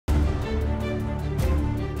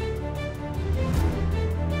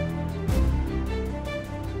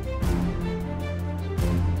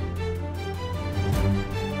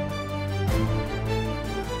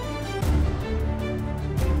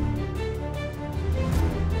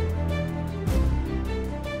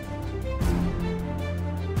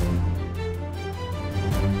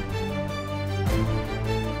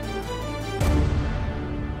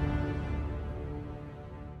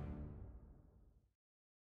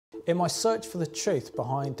In my search for the truth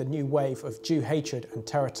behind the new wave of Jew hatred and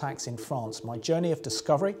terror attacks in France, my journey of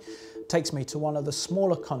discovery takes me to one of the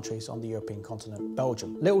smaller countries on the European continent,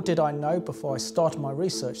 Belgium. Little did I know before I started my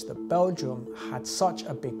research that Belgium had such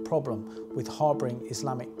a big problem with harbouring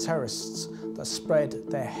Islamic terrorists that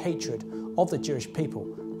spread their hatred of the Jewish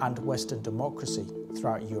people and Western democracy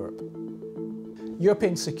throughout Europe.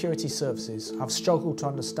 European security services have struggled to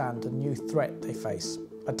understand the new threat they face.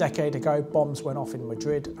 A decade ago, bombs went off in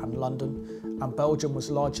Madrid and London, and Belgium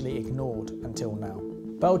was largely ignored until now.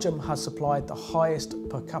 Belgium has supplied the highest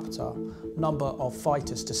per capita number of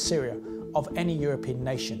fighters to Syria of any European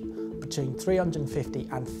nation, between 350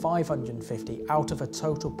 and 550 out of a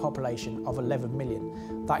total population of 11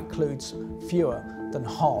 million. That includes fewer than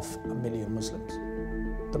 500,000 Muslims.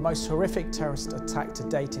 The most horrific terrorist attack to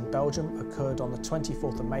date in Belgium occurred on the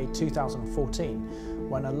 24th of May 2014,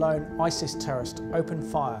 when a lone ISIS terrorist opened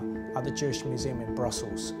fire at the Jewish Museum in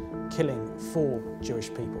Brussels, killing 4 Jewish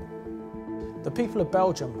people. The people of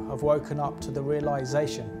Belgium have woken up to the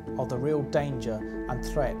realisation of the real danger and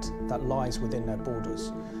threat that lies within their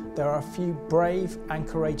borders. There are a few brave and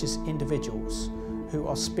courageous individuals who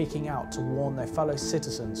are speaking out to warn their fellow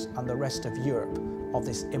citizens and the rest of Europe of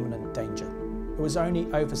this imminent danger. It was only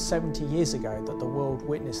over 70 years ago that the world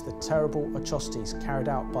witnessed the terrible atrocities carried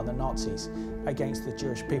out by the Nazis against the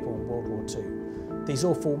Jewish people in World War II. These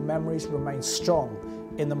awful memories remain strong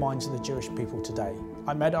in the minds of the Jewish people today.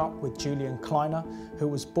 I met up with Julian Kleiner, who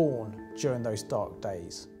was born during those dark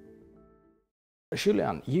days.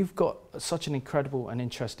 Julian, you've got such an incredible and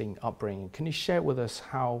interesting upbringing. Can you share with us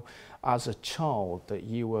how, as a child, that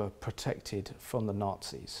you were protected from the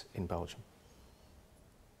Nazis in Belgium?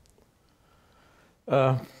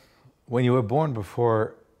 When you were born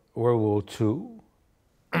before World War II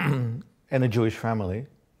in a Jewish family,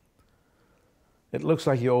 it looks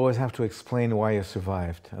like you always have to explain why you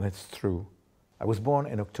survived, and it's true. I was born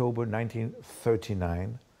in October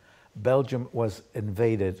 1939. Belgium was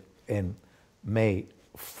invaded in May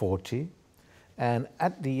 40, and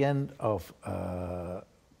at the end of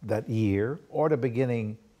that year, or the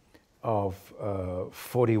beginning of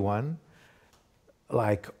 41,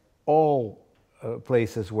 like all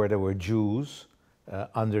places where there were Jews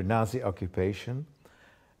under Nazi occupation,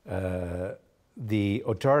 the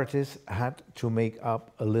authorities had to make up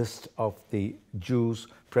a list of the Jews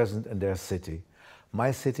present in their city. My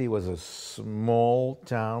city was a small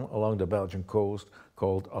town along the Belgian coast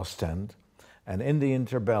called Ostend, and in the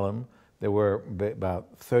interbellum there were about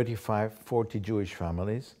 35, 40 Jewish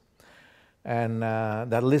families, and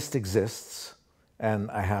that list exists, and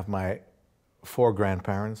I have my 4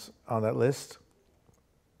 grandparents on that list.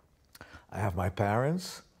 I have my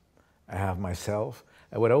parents, I have myself.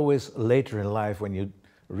 And what always later in life, when you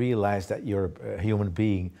realize that you're a human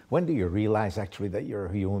being, when do you realize actually that you're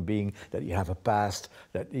a human being, that you have a past,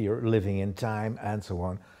 that you're living in time, and so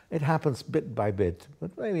on? It happens bit by bit,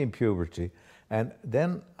 but maybe in puberty. And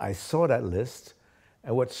then I saw that list,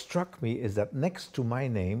 and what struck me is that next to my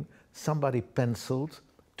name, somebody penciled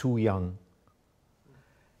 "too young."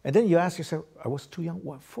 And then you ask yourself, I was too young,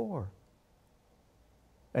 what for?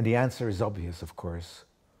 And the answer is obvious, of course.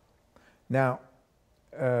 Now,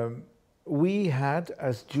 we had,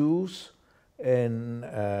 as Jews in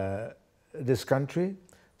this country,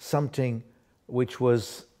 something which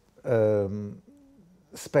was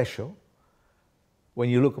special. When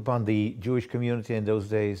you look upon the Jewish community in those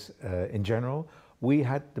days in general, we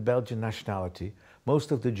had the Belgian nationality.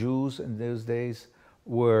 Most of the Jews in those days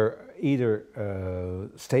were either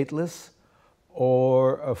stateless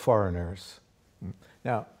or foreigners.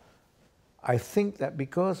 Now, I think that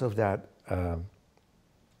because of that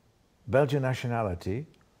Belgian nationality,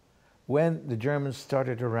 when the Germans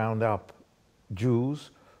started to round up Jews,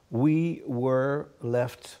 we were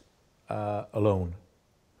left alone.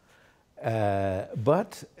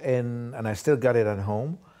 And I still got it at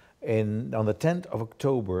home, on the 10th of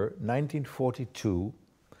October 1942,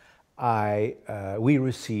 we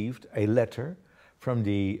received a letter from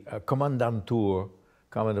the commandantur,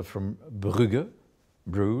 commander from Bruges,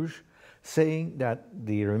 saying that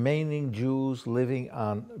the remaining Jews living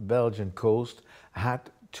on Belgian coast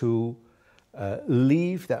had to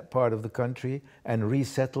leave that part of the country and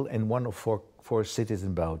resettle in one of four cities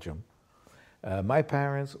in Belgium. My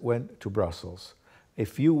parents went to Brussels.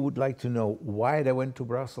 If you would like to know why they went to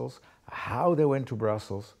Brussels, how they went to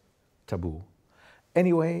Brussels, taboo.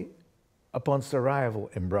 Anyway, upon arrival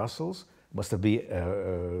in Brussels, must have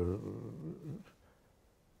been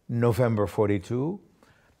November 42,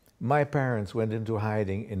 my parents went into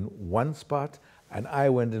hiding in one spot, and I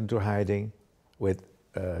went into hiding with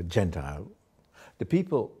Gentile. The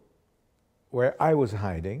people where I was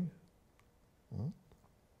hiding,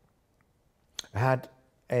 had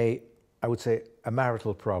I would say, a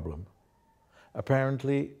marital problem.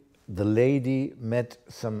 Apparently, the lady met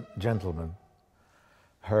some gentleman.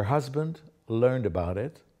 Her husband learned about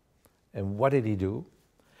it, and what did he do?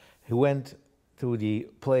 He went to the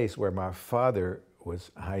place where my father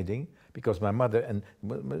was hiding, because my mother, and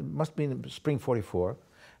must be in spring 44,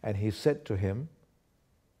 and he said to him,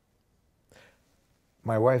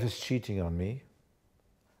 "My wife is cheating on me.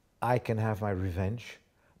 I can have my revenge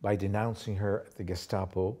by denouncing her at the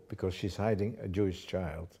Gestapo because she's hiding a Jewish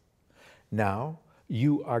child. Now,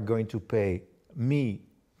 you are going to pay me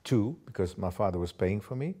too," because my father was paying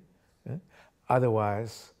for me.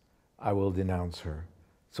 "Otherwise, I will denounce her."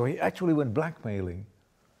 So he actually went blackmailing.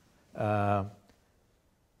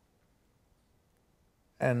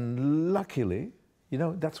 And luckily, you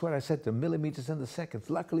know, that's what I said, the millimeters and the seconds.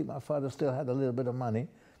 Luckily, my father still had a little bit of money,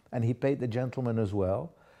 and he paid the gentleman as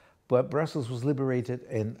well. But Brussels was liberated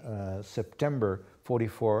in September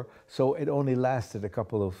 44, so it only lasted a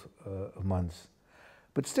couple of months.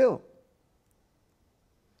 But still,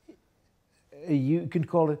 you can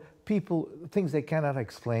call it, people, things they cannot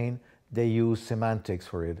explain, they use semantics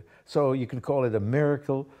for it. So you can call it a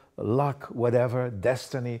miracle, luck, whatever,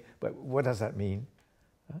 destiny, but what does that mean?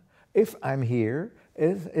 If I'm here,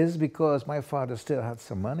 is because my father still had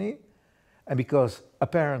some money, and because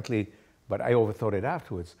apparently, but I overthought it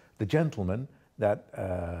afterwards, the gentleman that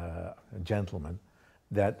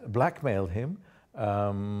blackmailed him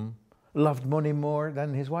loved money more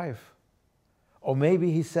than his wife. Or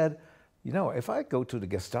maybe he said, you know, if I go to the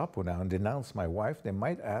Gestapo now and denounce my wife, they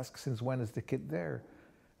might ask, since when is the kid there?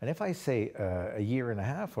 And if I say a year and a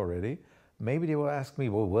half already, maybe they will ask me,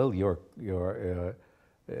 well, you're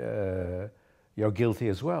guilty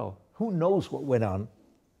as well. Who knows what went on?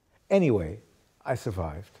 Anyway, I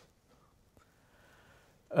survived.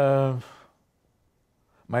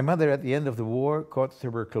 My mother, at the end of the war, caught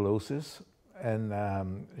tuberculosis, and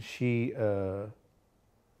she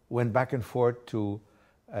went back and forth to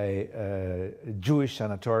a Jewish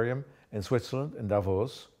sanatorium in Switzerland, in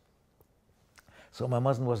Davos. So my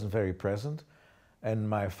mother wasn't very present, and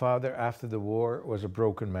my father, after the war, was a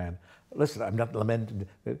broken man. Listen, I'm not lamenting.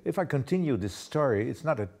 If I continue this story, it's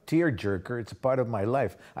not a tearjerker, it's a part of my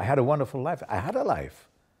life. I had a wonderful life. I had a life.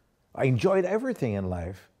 I enjoyed everything in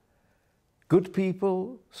life. Good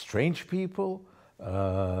people, strange people,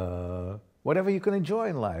 whatever you can enjoy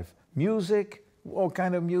in life. Music, all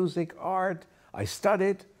kind of music, art. I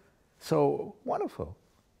studied, so wonderful.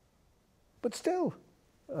 But still,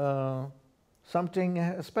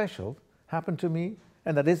 something special happened to me,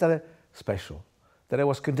 and that is that special, that I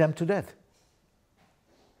was condemned to death.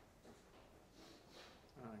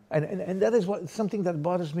 And that is something that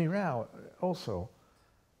bothers me now also.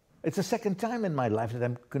 It's the second time in my life that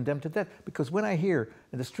I'm condemned to death, because when I hear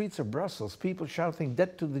in the streets of Brussels people shouting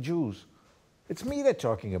 "death to the Jews," it's me they're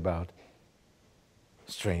talking about.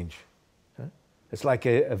 Strange. Huh? It's like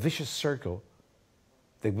a vicious circle.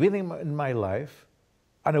 They've been in my life,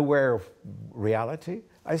 unaware of reality.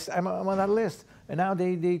 I'm on that list, and now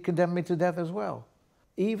they condemn me to death as well.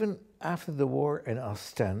 Even after the war in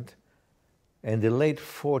Ostend, in the late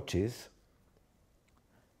 40s,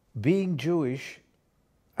 being Jewish,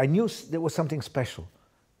 I knew there was something special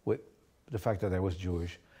with the fact that I was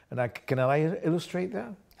Jewish. And can I illustrate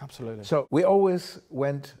that? Absolutely. So we always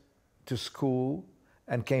went to school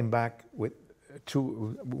and came back with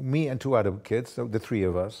me and two other kids, so the three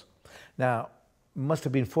of us. Now, must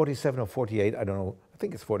have been 47 or 48, I don't know, I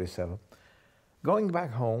think it's 47. Going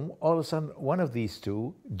back home, all of a sudden, one of these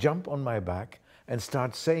two jumped on my back and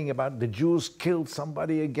start saying about the Jews killed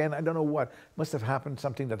somebody again, I don't know what. Must have happened,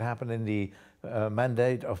 something that happened in the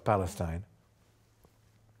Mandate of Palestine.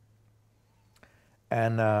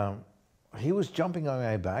 And he was jumping on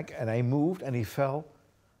my back, and I moved, and he fell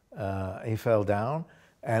down,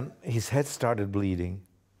 and his head started bleeding.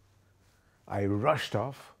 I rushed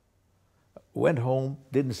off, went home,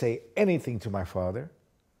 didn't say anything to my father.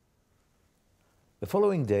 The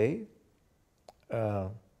following day,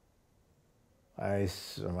 I'm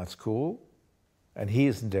at school, and he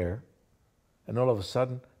isn't there. And all of a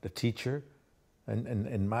sudden, the teacher, and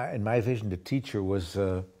in my vision, the teacher was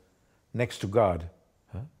next to God,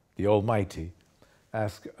 the Almighty.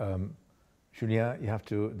 Asked, Julien, you have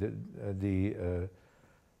to,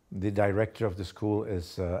 the director of the school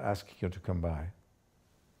is asking you to come by.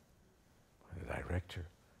 The director,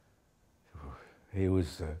 he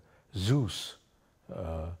was Zeus,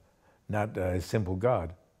 not a simple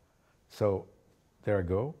God. So there I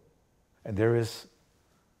go, and there is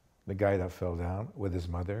the guy that fell down with his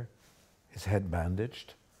mother, his head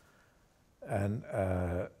bandaged. And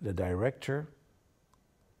the director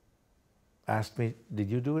asked me, "Did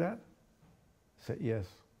you do that?" I said, "Yes."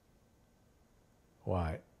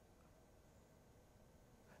 "Why?"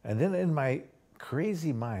 And then in my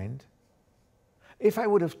crazy mind, if I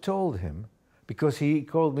would have told him, because he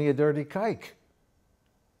called me a dirty kike,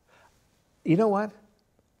 you know what?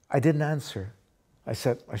 I didn't answer. I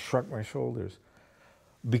shrugged my shoulders.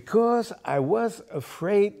 Because I was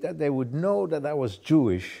afraid that they would know that I was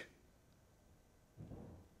Jewish,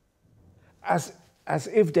 as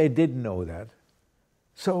if they didn't know that.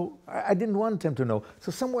 So I didn't want them to know.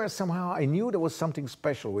 So somehow, I knew there was something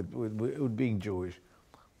special with being Jewish.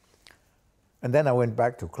 And then I went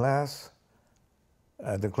back to class,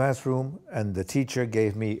 the classroom, and the teacher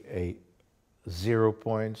gave me 0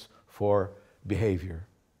 points for behavior.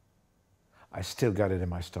 I still got it in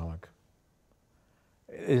my stomach.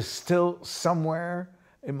 It is still somewhere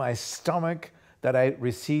in my stomach that I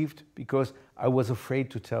received because I was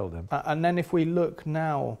afraid to tell them. And then if we look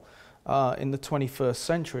now in the 21st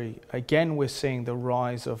century, again we're seeing the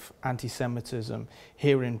rise of anti-Semitism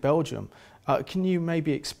here in Belgium. Can you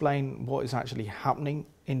maybe explain what is actually happening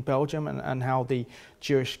in Belgium and how the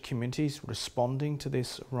Jewish community is responding to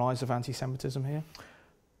this rise of anti-Semitism here?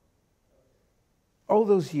 All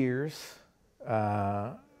those years,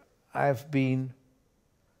 I've been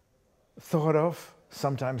thought of,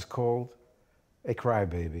 sometimes called, a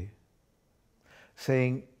crybaby,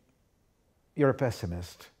 saying, "You're a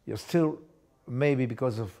pessimist. You're still, maybe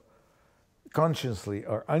because of consciously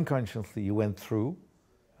or unconsciously you went through,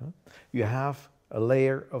 you have a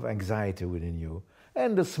layer of anxiety within you.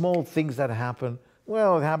 And the small things that happen,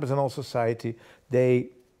 well, it happens in all society, they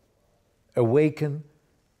awaken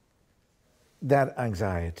that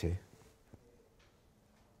anxiety."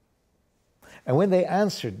 And when they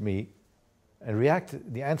answered me and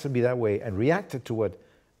they answered me that way and reacted to what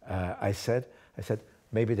I said,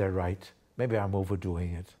 maybe they're right. Maybe I'm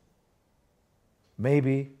overdoing it.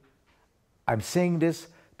 Maybe I'm saying this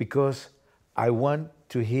because I want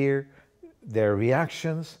to hear their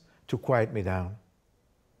reactions to quiet me down.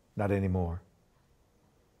 Not anymore.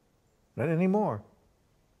 Not anymore.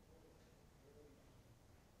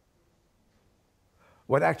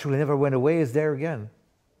 What actually never went away is there again.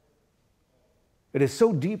 It is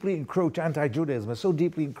so deeply encroached, anti-Judaism is so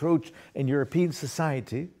deeply encroached in European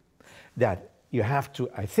society that you have to,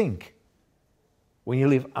 I think, when you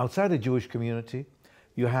live outside the Jewish community,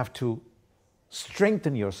 you have to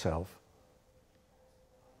strengthen yourself,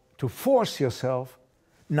 to force yourself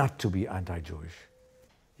not to be anti-Jewish.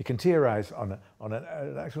 You can theorize on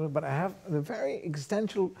an actual, but I have a very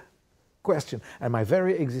existential question. And my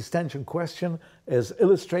very existential question is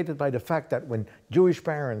illustrated by the fact that when Jewish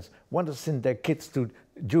parents want to send their kids to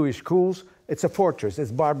Jewish schools, it's a fortress,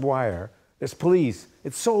 it's barbed wire, it's police,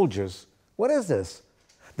 it's soldiers. What is this?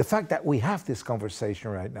 The fact that we have this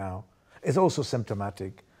conversation right now is also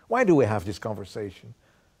symptomatic. Why do we have this conversation?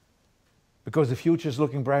 Because the future is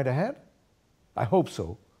looking bright ahead? I hope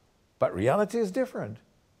so. But reality is different.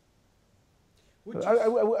 I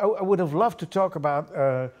would have loved to talk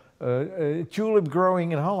about tulip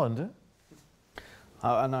growing in Holland.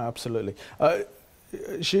 No, absolutely.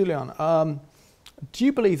 Julian, do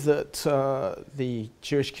you believe that the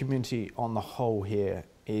Jewish community on the whole here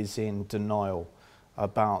is in denial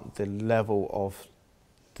about the level of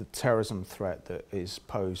the terrorism threat that is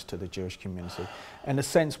posed to the Jewish community? In a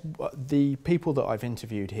sense, the people that I've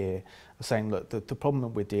interviewed here are saying, look, the problem that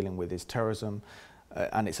we're dealing with is terrorism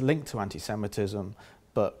and it's linked to anti-Semitism,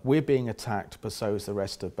 but we're being attacked, but so is the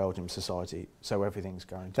rest of Belgium society, so everything's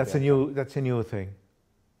going to That's a new thing.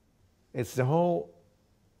 It's the whole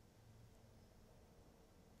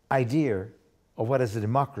idea of what is a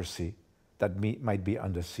democracy that might be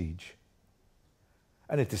under siege.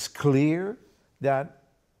 And it is clear that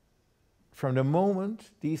from the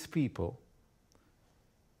moment these people,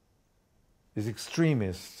 these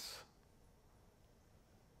extremists,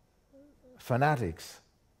 fanatics,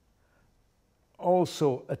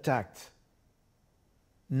 also attacked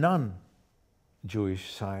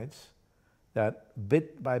non-Jewish sides, that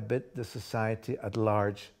bit by bit the society at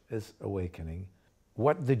large is awakening.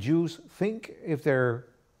 What the Jews think if they're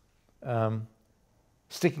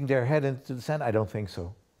sticking their head into the sand, I don't think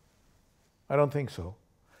so. I don't think so.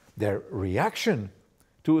 Their reaction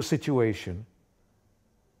to a situation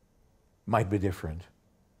might be different.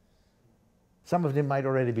 Some of them might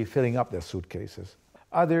already be filling up their suitcases.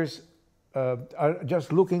 Others are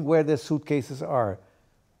just looking where their suitcases are.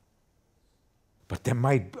 But there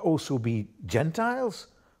might also be Gentiles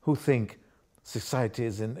who think society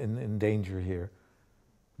is in danger here.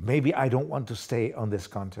 Maybe I don't want to stay on this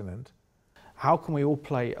continent. How can we all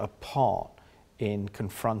play a part in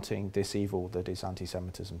confronting this evil that is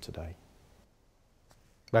anti-Semitism today?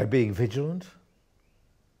 By being vigilant,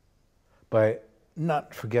 by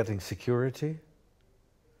not forgetting security,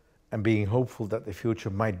 and being hopeful that the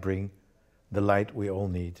future might bring the light we all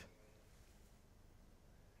need.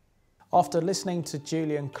 After listening to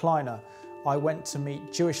Julian Kleiner, I went to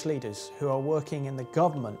meet Jewish leaders who are working in the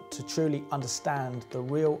government to truly understand the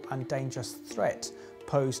real and dangerous threat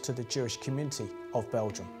posed to the Jewish community of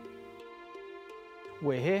Belgium.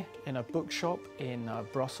 We're here in a bookshop in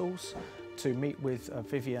Brussels to meet with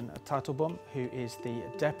Vivian Tattelbaum, who is the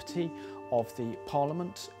Deputy of the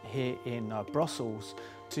Parliament here in Brussels,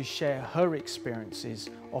 to share her experiences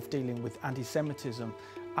of dealing with anti-Semitism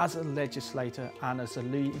as a legislator and as a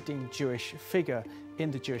leading Jewish figure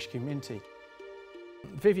in the Jewish community.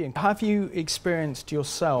 Vivian, have you experienced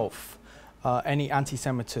yourself any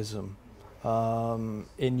anti-Semitism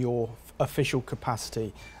in your official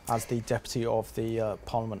capacity as the Deputy of the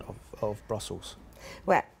Parliament of Brussels?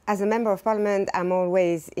 Well, as a Member of Parliament, I'm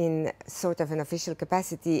always in sort of an official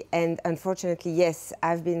capacity, and unfortunately, yes,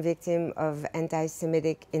 I've been victim of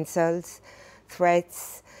anti-Semitic insults,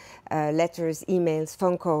 threats, letters, emails,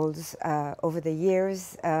 phone calls over the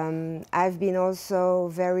years. I've been also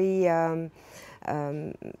very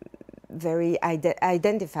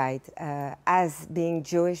identified as being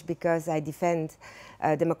Jewish because I defend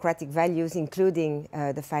democratic values, including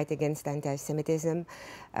the fight against anti-Semitism,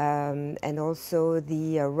 and also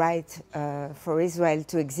the right for Israel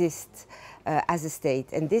to exist as a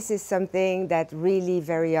state. And this is something that really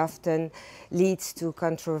very often leads to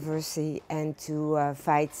controversy and to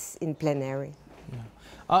fights in plenary.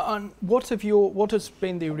 Yeah. And what has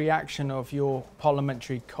been the reaction of your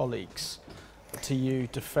parliamentary colleagues to you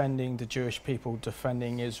defending the Jewish people,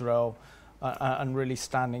 defending Israel, and really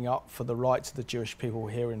standing up for the rights of the Jewish people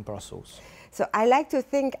here in Brussels? So I like to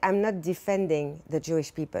think I'm not defending the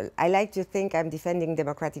Jewish people. I like to think I'm defending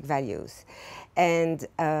democratic values. And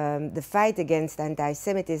the fight against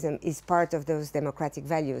anti-Semitism is part of those democratic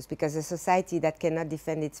values, because a society that cannot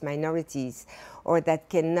defend its minorities or that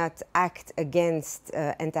cannot act against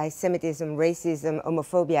anti-Semitism, racism,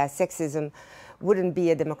 homophobia, sexism wouldn't be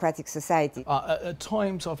a democratic society. At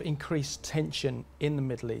times of increased tension in the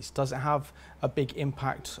Middle East, does it have a big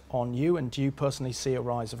impact on you, and do you personally see a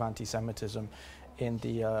rise of anti-Semitism in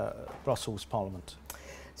the Brussels Parliament?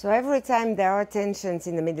 So every time there are tensions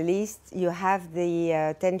in the Middle East, you have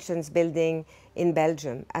the tensions building in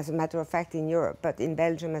Belgium, as a matter of fact in Europe, but in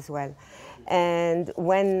Belgium as well. And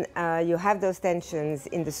when you have those tensions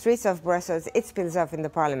in the streets of Brussels, it spills off in the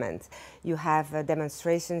parliament. You have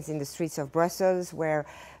demonstrations in the streets of Brussels where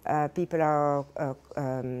people are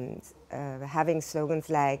having slogans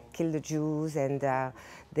like "Kill the Jews," and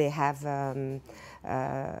they have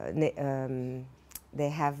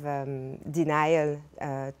denial,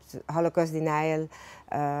 Holocaust denial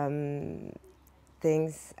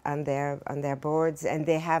things on their boards, and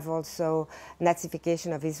they have also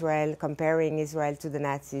Nazification of Israel, comparing Israel to the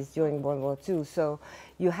Nazis during World War II. So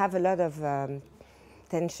you have a lot of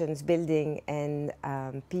tensions building, and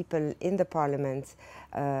people in the parliament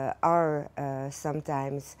are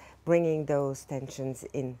sometimes bringing those tensions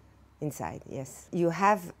inside. Yes, you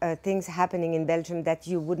have things happening in Belgium that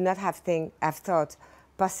you would not have thought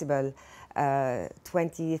possible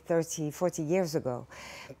 20, 30, 40 years ago,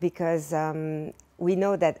 because we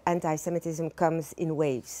know that anti-Semitism comes in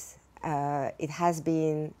waves. It has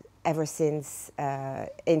been ever since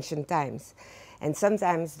ancient times. And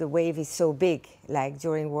sometimes the wave is so big, like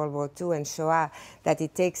during World War II and Shoah, that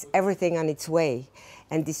it takes everything on its way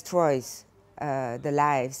and destroys the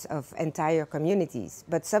lives of entire communities.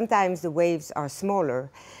 But sometimes the waves are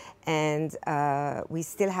smaller, and we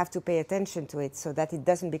still have to pay attention to it so that it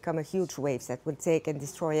doesn't become a huge wave that will take and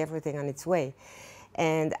destroy everything on its way.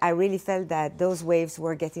 And I really felt that those waves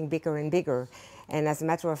were getting bigger and bigger. And as a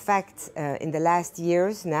matter of fact, in the last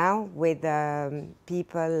years now, with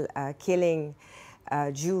people killing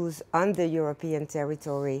Jews on the European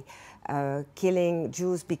territory, killing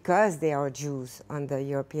Jews because they are Jews on the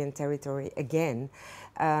European territory again,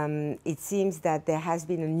 it seems that there has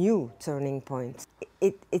been a new turning point.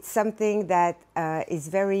 It's something that is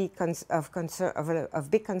very of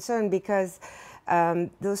big concern, because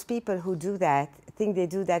those people who do that think they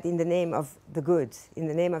do that in the name of the good, in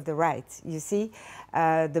the name of the right. You see,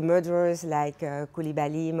 the murderers like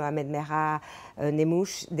Koulibaly, Mohamed Merah,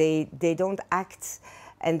 Nemouche, they don't act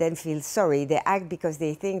and then feel sorry. They act because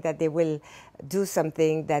they think that they will do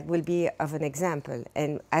something that will be of an example.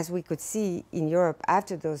 And as we could see in Europe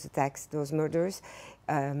after those attacks, those murders,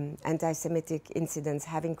 anti-Semitic incidents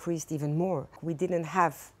have increased even more. We didn't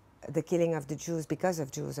have the killing of the Jews because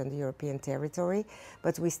of Jews on the European territory,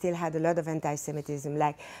 but we still had a lot of anti-Semitism.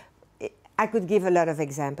 Like, I could give a lot of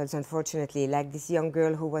examples, unfortunately, like this young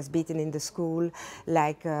girl who was beaten in the school,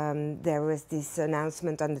 like there was this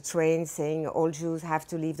announcement on the train saying all Jews have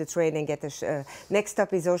to leave the train and get a next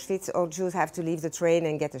stop is Auschwitz, all Jews have to leave the train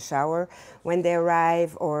and get a shower when they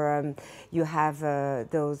arrive, or you have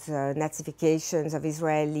those Nazifications of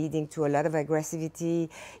Israel leading to a lot of aggressivity.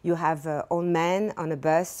 You have old men on a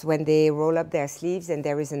bus, when they roll up their sleeves and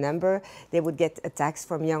there is a number, they would get attacks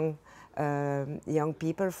from young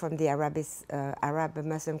people from the Arab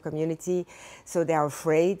Muslim community, so they are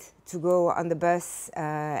afraid to go on the bus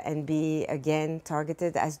and be again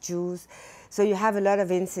targeted as Jews. So you have a lot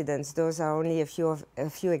of incidents. Those are only a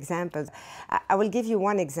few examples. I will give you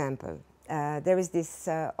one example. There is this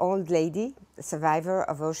old lady, a survivor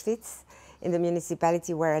of Auschwitz, in the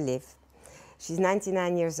municipality where I live. She's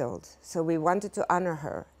 99 years old, so we wanted to honor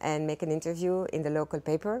her and make an interview in the local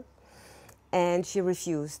paper. And she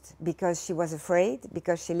refused because she was afraid,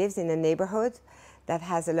 because she lives in a neighborhood that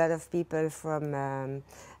has a lot of people from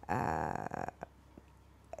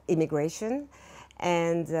immigration.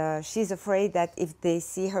 And she's afraid that if they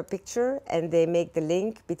see her picture and they make the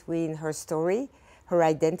link between her story, her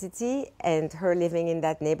identity, and her living in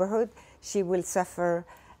that neighborhood, she will suffer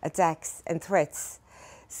attacks and threats.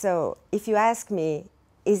 So if you ask me,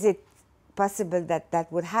 is it possible that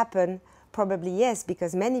that would happen? Probably yes,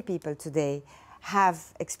 because many people today have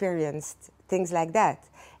experienced things like that.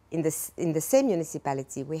 In the same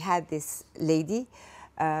municipality, we had this lady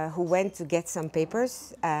who went to get some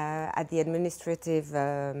papers at the administrative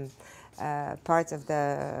part of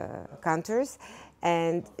the counters,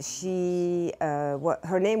 and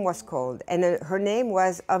her name was called, and her name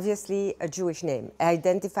was obviously a Jewish name,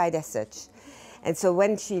 identified as such. And so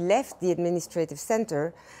when she left the administrative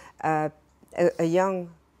center, a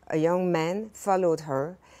young man followed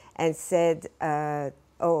her and said,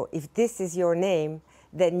 oh, if this is your name,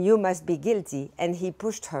 then you must be guilty. And he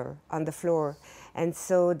pushed her on the floor. And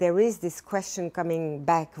so there is this question coming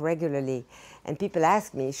back regularly. And people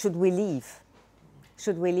ask me, should we leave?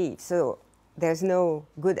 Should we leave? So there's no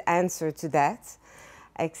good answer to that,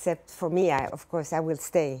 except for me, of course, I will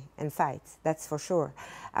stay and fight. That's for sure.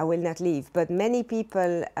 I will not leave. But many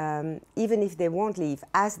people, even if they won't leave,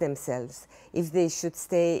 ask themselves if they should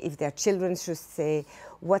stay, if their children should stay,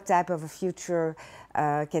 what type of a future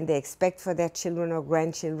can they expect for their children or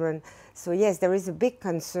grandchildren. So yes, there is a big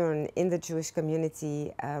concern in the Jewish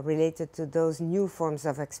community related to those new forms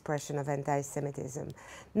of expression of anti-Semitism.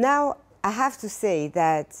 Now, I have to say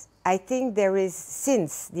that I think there is,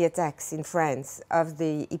 since the attacks in France of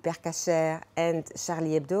the Hypercacher and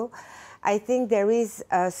Charlie Hebdo, I think there is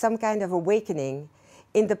some kind of awakening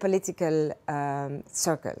in the political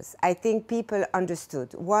circles. I think people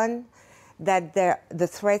understood, one, that the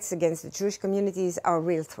threats against the Jewish communities are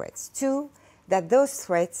real threats. Two, that those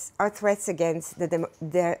threats are threats against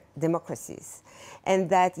their democracies.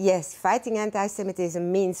 And that, yes, fighting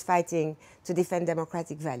anti-Semitism means fighting to defend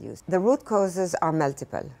democratic values. The root causes are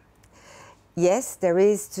multiple. Yes, there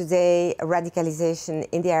is today a radicalization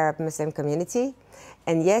in the Arab Muslim community.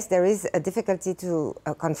 And yes, there is a difficulty to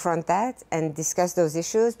confront that and discuss those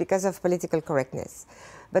issues because of political correctness.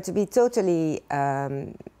 But to be totally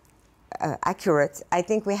accurate, I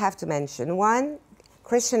think we have to mention, one,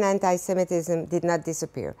 Christian anti-Semitism did not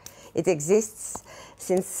disappear. It exists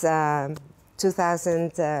since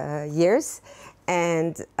 2000 years,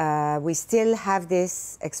 and we still have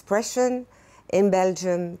this expression in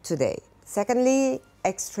Belgium today. Secondly,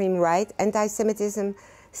 extreme right anti-Semitism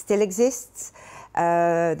still exists.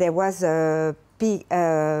 There was a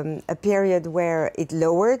period where it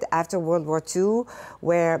lowered after World War II,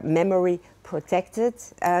 where memory protected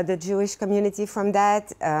the Jewish community from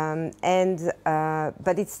that,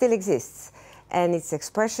 but it still exists. And its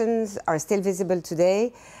expressions are still visible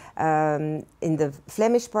today in the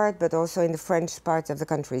Flemish part, but also in the French part of the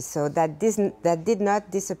country. So that did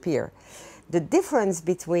not disappear. The difference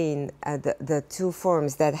between the two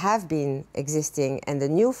forms that have been existing and the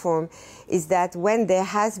new form is that when there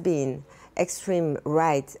has been extreme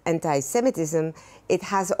right anti-Semitism, it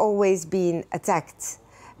has always been attacked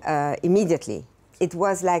immediately. It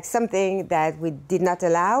was like something that we did not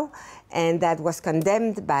allow and that was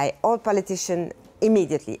condemned by all politicians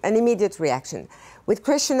immediately, an immediate reaction. With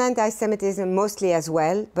Christian anti-Semitism mostly as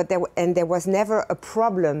well, but there was never a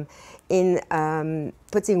problem in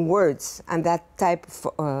putting words on that type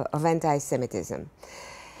of anti-Semitism.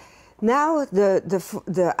 Now,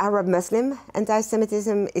 the Arab Muslim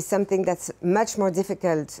anti-Semitism is something that's much more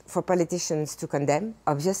difficult for politicians to condemn,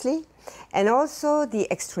 obviously, and also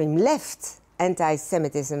the extreme left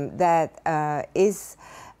anti-Semitism that is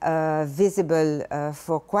visible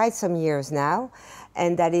for quite some years now,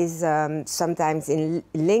 and that is sometimes in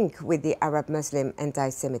link with the Arab-Muslim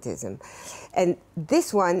anti-Semitism. And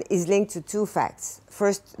this one is linked to two facts.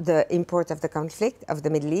 First, the import of the conflict of the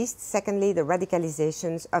Middle East. Secondly, the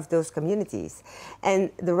radicalizations of those communities. And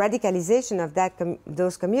the radicalization of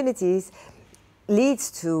those communities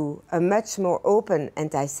leads to a much more open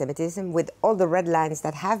anti-Semitism, with all the red lines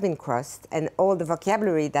that have been crossed and all the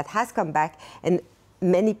vocabulary that has come back, and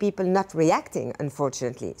many people not reacting,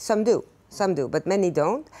 unfortunately. Some do, but many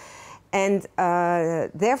don't. And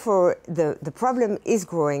therefore, the problem is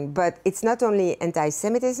growing. But it's not only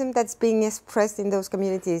anti-Semitism that's being expressed in those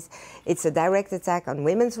communities. It's a direct attack on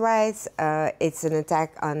women's rights. It's an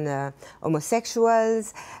attack on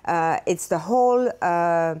homosexuals. It's the whole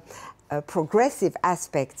progressive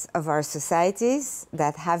aspects of our societies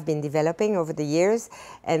that have been developing over the years,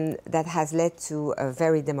 and that has led to a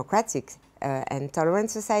very democratic and tolerant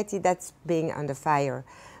society that's being under fire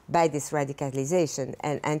by this radicalization,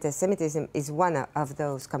 and anti-Semitism is one of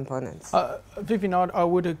those components. Vivian, I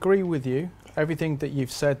would agree with you, everything that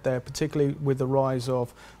you've said there, particularly with the rise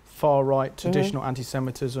of far-right traditional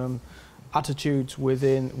anti-Semitism, attitudes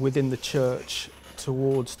within the church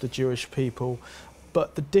towards the Jewish people.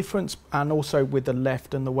 But the difference, and also with the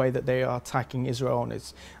left and the way that they are attacking Israel,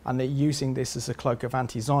 and they're using this as a cloak of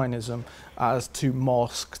anti-Zionism as to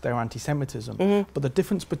mask their anti-Semitism. But the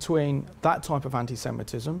difference between that type of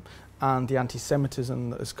anti-Semitism and the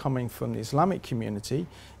anti-Semitism that is coming from the Islamic community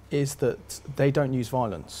is that they don't use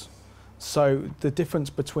violence. So the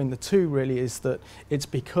difference between the two really is that it's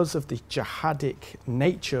because of the jihadic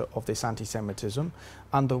nature of this anti-Semitism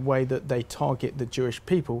and the way that they target the Jewish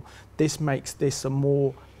people, this makes this a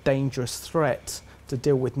more dangerous threat to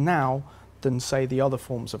deal with now than, say, the other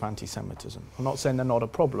forms of anti-Semitism. I'm not saying they're not a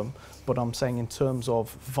problem, but I'm saying in terms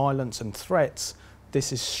of violence and threats,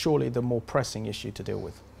 this is surely the more pressing issue to deal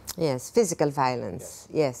with. Yes, physical violence.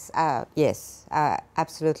 Yes,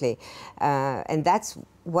 absolutely. And that's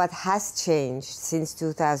what has changed since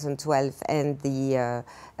 2012 and the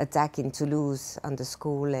attack in Toulouse on the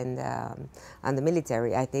school and on the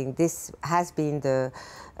military. I think this has been the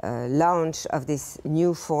launch of this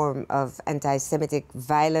new form of anti-Semitic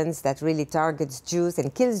violence that really targets Jews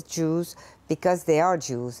and kills Jews because they are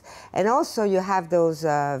Jews. And also you have those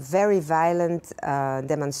very violent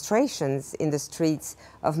demonstrations in the streets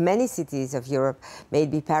of many cities of Europe,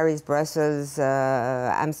 maybe Paris, Brussels,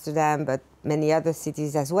 Amsterdam, but many other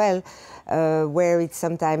cities as well, where it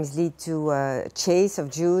sometimes leads to chase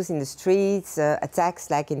of Jews in the streets,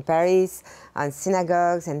 attacks like in Paris on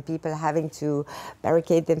synagogues, and people having to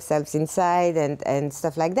barricade themselves inside and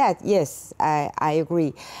stuff like that. Yes, I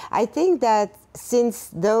agree. I think that since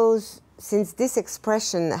this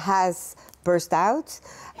expression has burst out,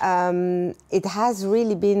 it has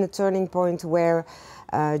really been a turning point where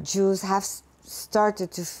Jews have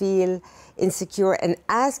started to feel insecure and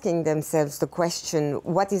asking themselves the question,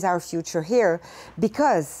 what is our future here?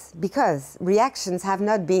 Because reactions have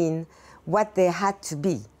not been what they had to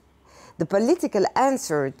be. The political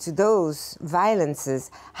answer to those violences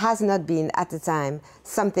has not been at the time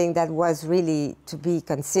something that was really to be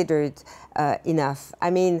considered enough.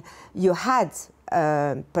 I mean, you had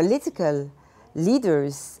political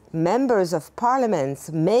leaders, members of parliaments,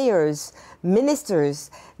 mayors, ministers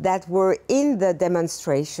that were in the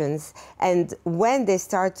demonstrations, and when they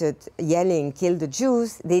started yelling, "Kill the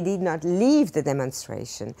Jews," they did not leave the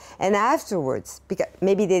demonstration. And afterwards, because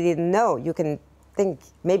maybe they didn't know, you can think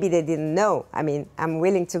maybe they didn't know, I mean, I'm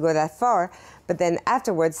willing to go that far, but then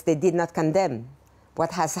afterwards they did not condemn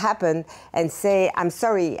what has happened and say, "I'm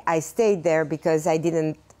sorry, I stayed there because I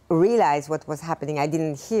didn't realize what was happening. I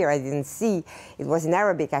didn't hear, I didn't see. It was in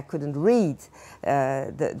Arabic, I couldn't read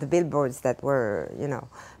the billboards that were, you know."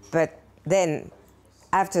 But then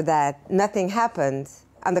after that, nothing happened.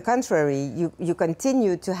 On the contrary, you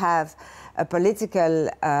continue to have a political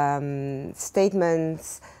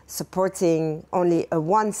statements supporting only a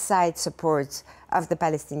one-side support of the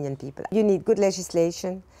Palestinian people. You need good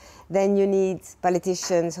legislation, then you need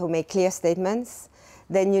politicians who make clear statements,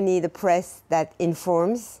 then you need a press that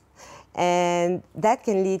informs, and that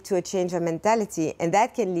can lead to a change of mentality, and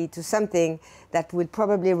that can lead to something that will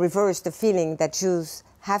probably reverse the feeling that Jews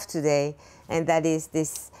have today, and that is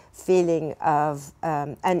this feeling of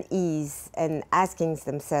unease and asking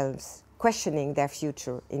themselves, questioning their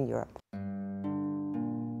future in Europe.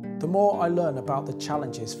 The more I learn about the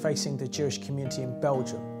challenges facing the Jewish community in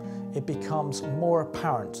Belgium, it becomes more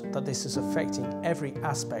apparent that this is affecting every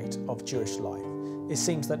aspect of Jewish life. it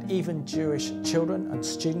seems that even Jewish children and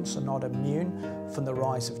students are not immune from the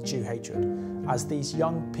rise of Jew hatred. As these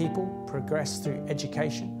young people progress through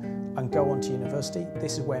education and go on to university,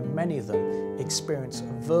 this is where many of them experience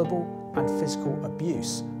verbal and physical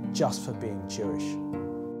abuse just for being Jewish.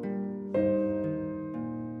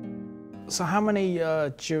 So how many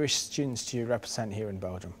Jewish students do you represent here in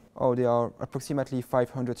Belgium? Oh, there are approximately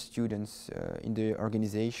 500 students in the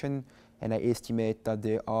organization, and I estimate that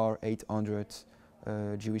there are 800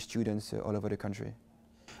 Jewish students all over the country.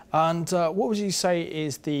 And what would you say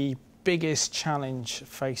is the biggest challenge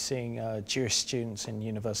facing Jewish students in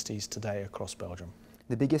universities today across Belgium?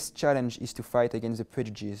 The biggest challenge is to fight against the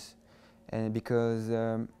prejudice, and because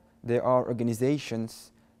there are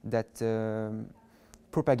organizations that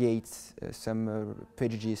propagate some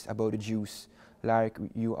prejudice about the Jews, like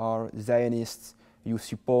you are Zionists, you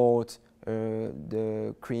support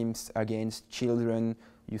the crimes against children,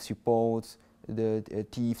 you support the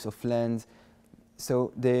thieves of land.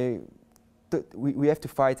 So we have to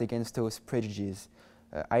fight against those prejudices.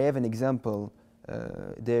 I have an example.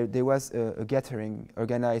 There was a gathering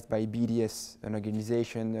organized by BDS, an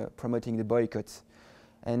organization promoting the boycott,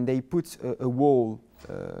 and they put a wall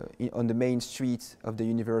on the main street of the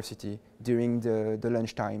university during the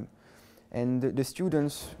lunchtime. And the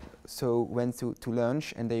students went to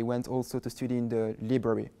lunch, and they went also to study in the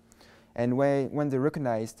library. And when they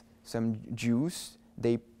recognized some Jews,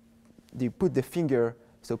 they put the finger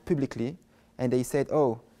publicly, and they said,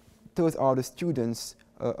 "Oh, those are the students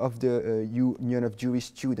of the Union of Jewish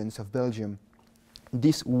Students of Belgium.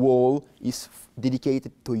 This wall is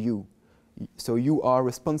dedicated to you. So you are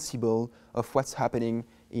responsible of what's happening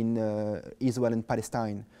in Israel and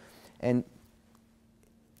Palestine." And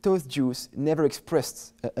those Jews never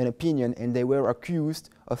expressed an opinion, and they were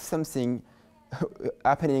accused of something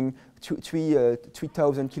happening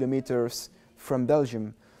 3,000 kilometers from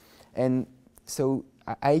Belgium. And so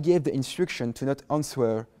I gave the instruction to not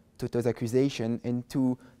answer to those accusations and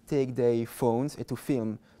to take their phones and to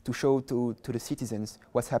film, to show to the citizens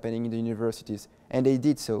what's happening in the universities. And they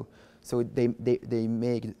did so. So they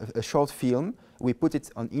made a short film. We put it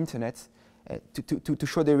on internet to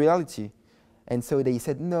show the reality. And so they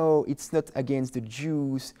said, no, it's not against the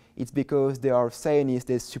Jews, it's because they are Zionists,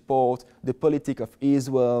 they support the politics of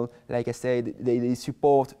Israel. Like I said, they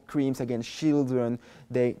support crimes against children,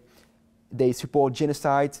 they support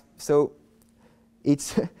genocide. So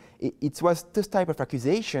it was this type of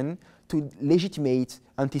accusation to legitimate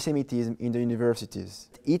anti-Semitism in the universities.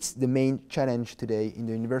 It's the main challenge today in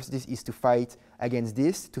the universities, is to fight against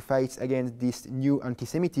this, to fight against this new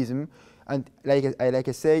anti-Semitism. And like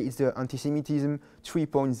I say, it's the anti-Semitism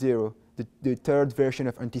 3.0, the third version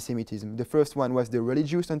of anti-Semitism. The first one was the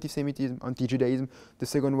religious anti-Semitism, anti-Judaism. The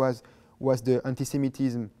second was the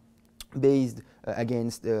anti-Semitism based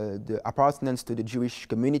against the appartenance to the Jewish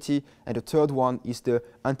community, and the third one is the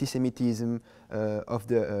anti-Semitism of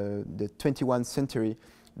the 21st century.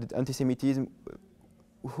 The anti-Semitism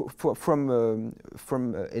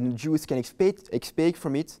and Jews can expect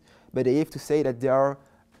from it, but they have to say that they are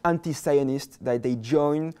anti-Zionist, that they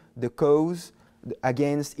join the cause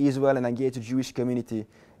against Israel and against the Jewish community.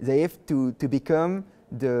 They have to become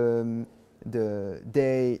the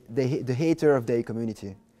hater of their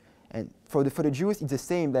community. And for the Jews, it's the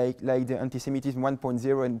same, like the anti-Semitism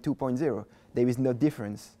 1.0 and 2.0. There is no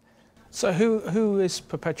difference. So who is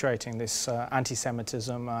perpetuating this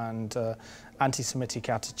anti-Semitism and anti-Semitic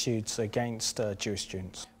attitudes against Jewish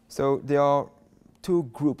students? So there are two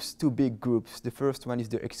big groups. The first one is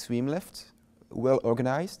the extreme left, well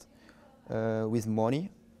organized, with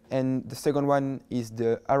money. And the second one is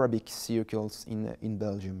the Arabic circles in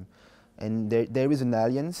Belgium. And there is an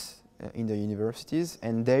alliance in the universities,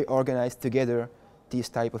 and they organize together these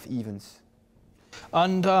type of events.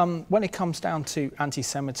 And when it comes down to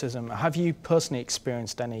anti-Semitism, have you personally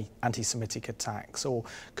experienced any anti-Semitic attacks, or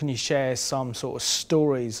can you share some sort of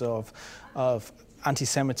stories of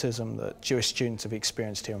anti-Semitism that Jewish students have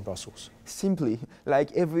experienced here in Brussels? Simply,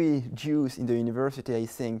 like every Jews in the university, I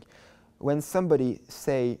think, when somebody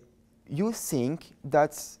say, you think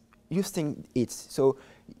it's, so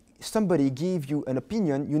somebody give you an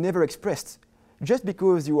opinion you never expressed. Just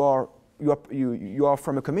because you are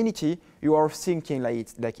from a community, you are thinking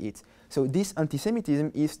like it. So this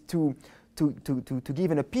anti-Semitism is to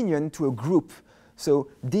give an opinion to a group. So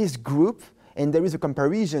this group, and there is a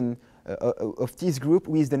comparison of this group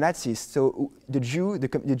with the Nazis. So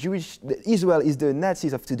Israel is the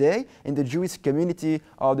Nazis of today, and the Jewish community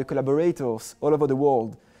are the collaborators all over the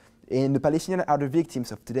world, and the Palestinians are the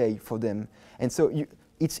victims of today for them. And so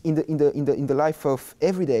it's in the life of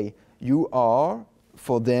every day. You are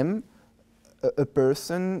for them a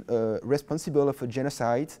person responsible of a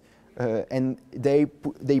genocide, and they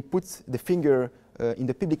put the finger in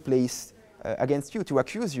the public place against you to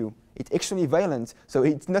accuse you. It's extremely violent. So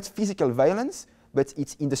it's not physical violence, but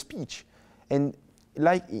it's in the speech. And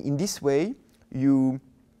like in this way,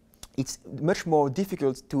 it's much more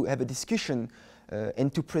difficult to have a discussion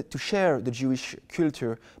and to share the Jewish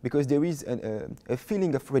culture, because there is a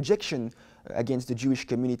feeling of rejection against the Jewish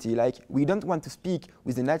community. Like, we don't want to speak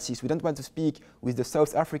with the Nazis, we don't want to speak with the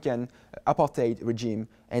South African apartheid regime,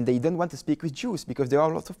 and they don't want to speak with Jews because there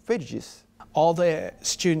are lots of prejudices. Are there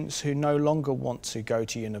students who no longer want to go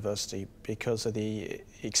to university because of the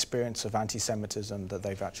experience of anti-Semitism that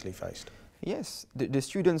they've actually faced? Yes, the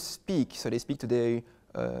students speak, so they speak to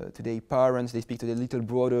their parents, they speak to their little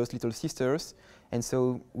brothers, little sisters, and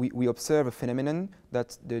so we observe a phenomenon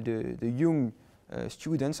that the young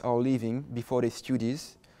students are leaving before their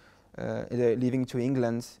studies. They're leaving to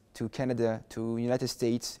England, to Canada, to United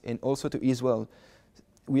States, and also to Israel.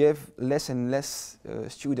 We have less and less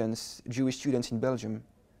students, Jewish students in Belgium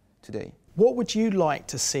today. What would you like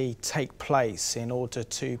to see take place in order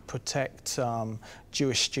to protect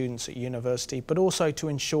Jewish students at university, but also to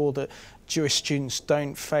ensure that Jewish students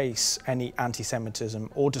don't face any anti-Semitism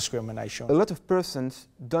or discrimination? A lot of persons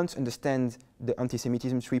don't understand the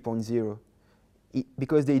anti-Semitism 3.0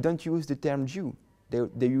 because they don't use the term Jew.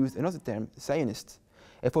 They use another term, Zionist.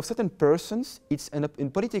 And for certain persons, it's a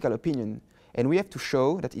political opinion, and we have to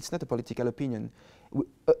show that it's not a political opinion.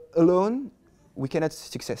 Alone, we cannot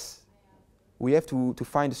success. We have to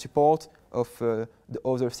find the support of the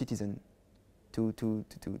other citizen to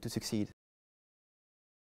succeed.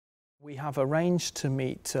 We have arranged to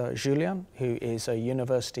meet Julian, who is a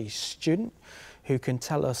university student, who can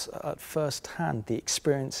tell us at first hand the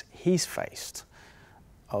experience he's faced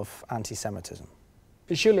of anti-Semitism.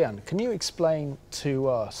 Julian, can you explain to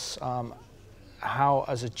us how,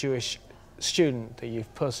 as a Jewish student, that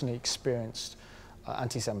you've personally experienced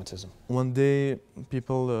anti-Semitism? One day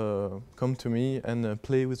people come to me and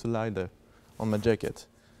play with a lighter on my jacket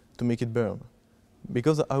to make it burn,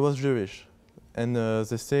 because I was Jewish, and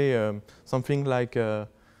they say something like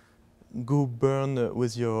go burn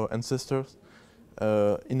with your ancestors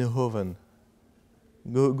in a oven,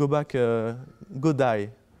 go back, go die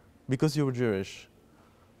because you're Jewish.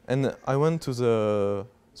 And I went to the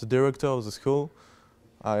director of the school.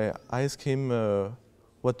 I asked him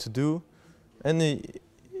what to do, and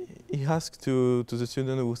he asked to the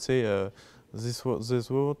student who say this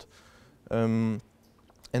word, and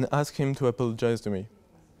asked him to apologize to me.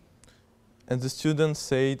 And the student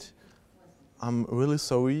said, "I'm really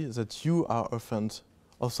sorry that you are offended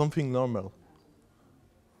of something normal."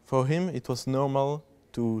 For him, it was normal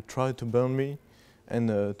to try to burn me and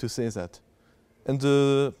to say that. And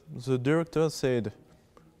the director said,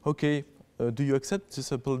 "Okay, do you accept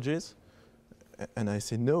these apologies?" And I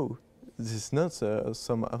said, "No, this is not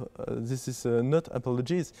this is not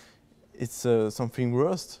apologies. It's something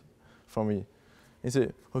worse for me." He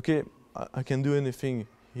said, "Okay, I can do anything.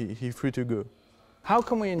 He's free to go." How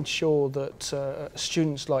can we ensure that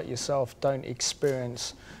students like yourself don't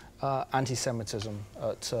experience anti-Semitism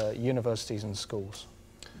at universities and schools?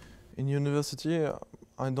 In university,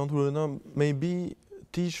 I don't really know. Maybe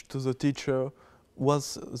teach to the teacher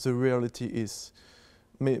what the reality is.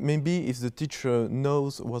 Maybe if the teacher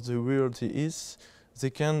knows what the reality is, they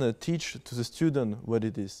can teach to the student what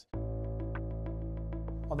it is.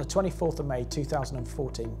 On the 24th of May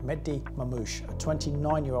 2014, Mehdi Mamouche, a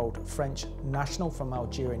 29-year-old French national from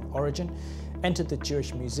Algerian origin, entered the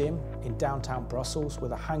Jewish Museum in downtown Brussels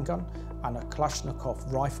with a handgun and a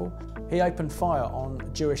Kalashnikov rifle. He opened fire on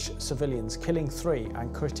Jewish civilians, killing 3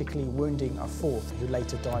 and critically wounding a 4th, who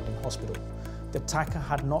later died in hospital. The attacker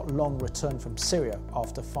had not long returned from Syria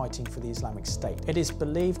after fighting for the Islamic State. It is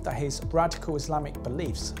believed that his radical Islamic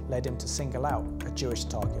beliefs led him to single out a Jewish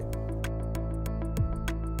target.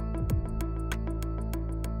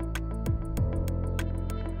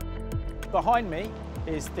 Behind me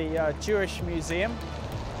is the Jewish Museum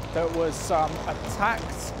that was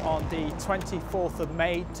attacked on the 24th of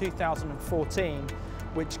May 2014,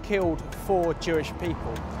 which killed 4 Jewish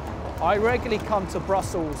people. I regularly come to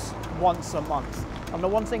Brussels once a month, and the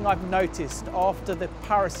one thing I've noticed after the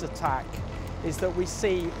Paris attack is that we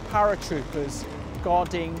see paratroopers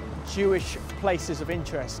guarding Jewish places of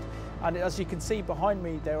interest. And as you can see behind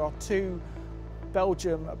me, there are 2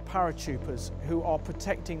 Belgian paratroopers who are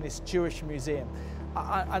protecting this Jewish museum.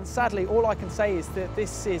 And sadly, all I can say is that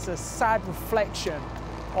this is a sad reflection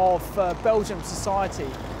of Belgian society.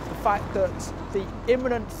 The fact that the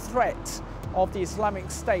imminent threat of the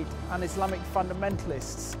Islamic State and Islamic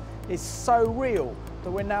fundamentalists is so real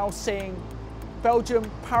that we're now seeing Belgian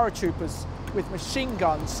paratroopers with machine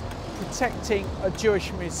guns protecting a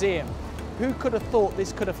Jewish museum. Who could have thought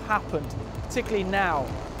this could have happened, particularly now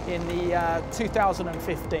in the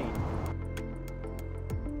 2015?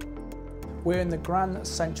 We're in the Grand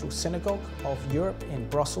Central Synagogue of Europe in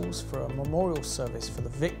Brussels for a memorial service for the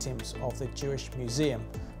victims of the Jewish Museum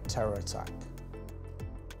terror attack.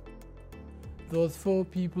 Those 4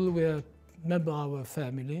 people were members of our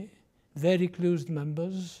family, very close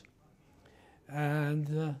members,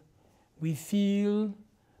 and we feel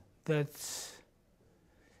that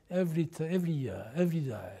every year, every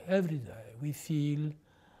day, we feel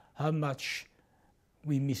how much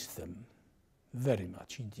we miss them. Very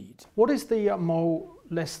much indeed. What is the moral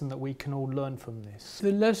lesson that we can all learn from this?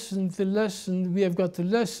 The lesson, we have got the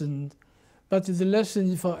lesson, but the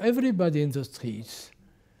lesson is for everybody in the streets.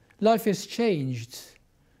 Life has changed.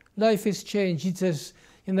 Life has changed. It has,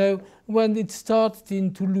 you know, when it started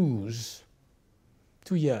in Toulouse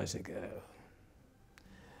 2 years ago,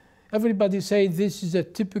 everybody said this is a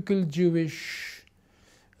typical Jewish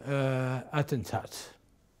attentat.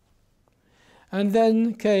 And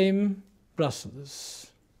then came Brussels.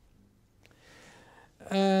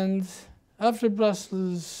 And after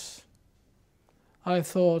Brussels, I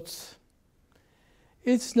thought,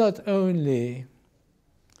 it's not only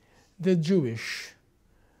the Jewish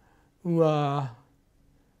who are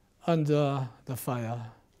under the fire,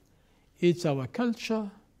 it's our culture,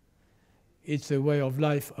 it's the way of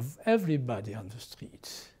life of everybody on the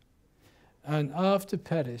streets. And after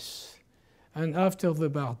Paris, and after the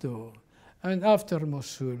Bordeaux, and after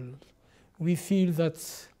Mosul, we feel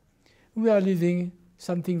that we are living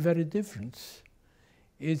something very different.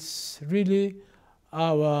 It's really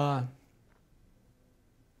our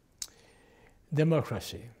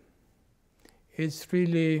democracy. It's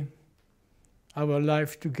really our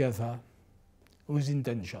life together who's in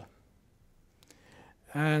danger.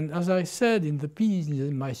 And as I said in the piece,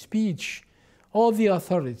 in my speech, all the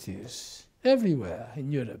authorities everywhere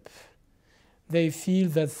in Europe, they feel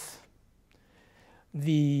that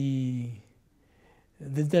the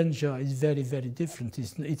danger is very, very different.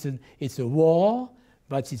 It's a war,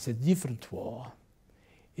 but it's a different war.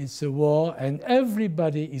 It's a war and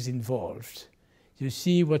everybody is involved. You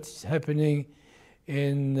see what is happening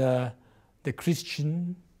in the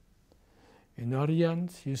Christian in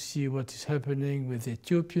Orient, you see what is happening with the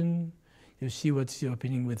Ethiopian, you see what is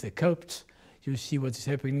happening with the Copts, you see what is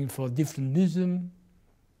happening for different Muslims.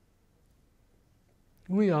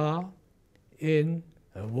 We are in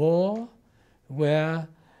a war where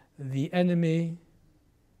the enemy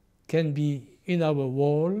can be in our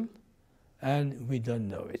wall and we don't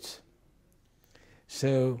know it.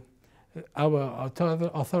 So our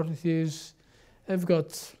authorities have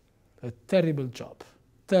got a terrible job,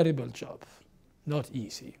 not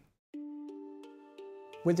easy.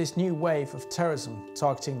 With this new wave of terrorism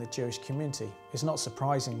targeting the Jewish community, it's not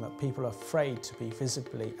surprising that people are afraid to be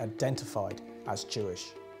visibly identified as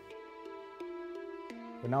Jewish.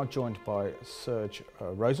 We're now joined by Serge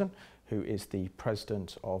Rosen, who is the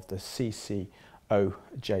president of the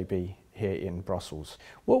CCOJB here in Brussels.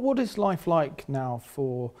 What is life like now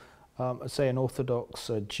for, say, an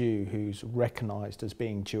Orthodox Jew who's recognised as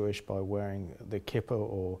being Jewish by wearing the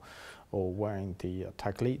kippah or wearing the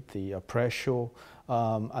taglit, the prayer shawl,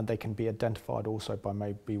 and they can be identified also by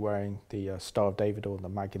maybe wearing the Star of David or the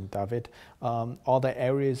Magen David. Are there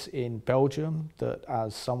areas in Belgium that,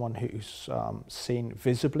 as someone who's seen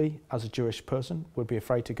visibly as a Jewish person, would be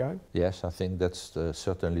afraid to go? Yes, I think that's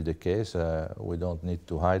certainly the case. We don't need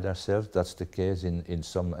to hide ourselves. That's the case in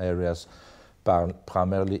some areas,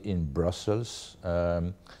 primarily in Brussels,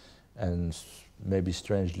 and maybe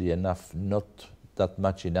strangely enough, not that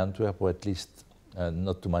much in Antwerp, or at least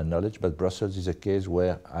not to my knowledge, but Brussels is a case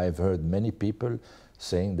where I've heard many people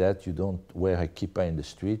saying that you don't wear a kippah in the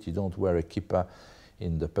street, you don't wear a kippah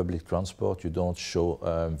in the public transport, you don't show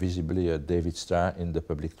visibly a David Star in the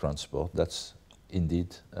public transport. That's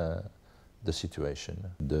indeed the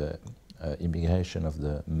situation. The immigration of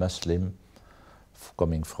the Muslim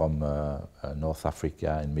coming from North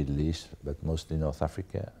Africa and Middle East, but mostly North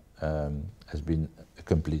Africa, has been a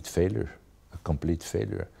complete failure.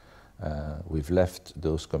 We've left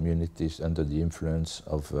those communities under the influence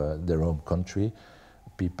of their own country,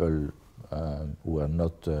 people who are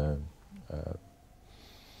not,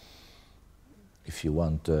 if you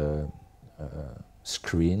want,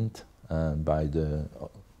 screened by the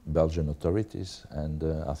Belgian authorities, and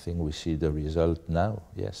I think we see the result now,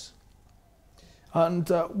 yes. And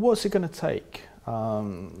what's it going to take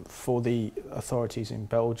for the authorities in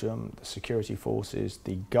Belgium, the security forces,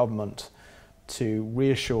 the government, to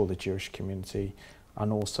reassure the Jewish community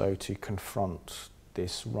and also to confront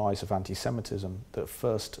this rise of anti-Semitism that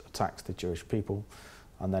first attacks the Jewish people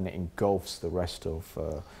and then it engulfs the rest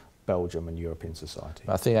of Belgium and European society?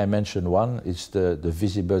 I think I mentioned one, it's the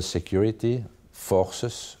visible security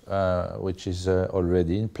forces, which is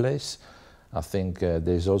already in place. I think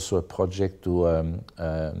there's also a project to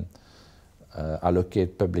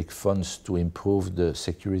allocate public funds to improve the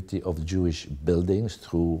security of Jewish buildings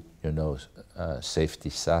through, you know, safety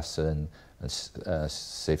SAS and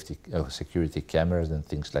safety security cameras and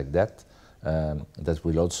things like that. That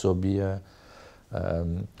will also be,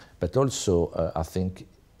 but also I think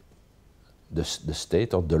the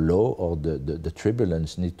state or the law or the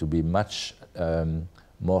tribunals need to be much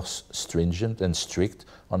more stringent and strict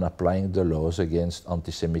on applying the laws against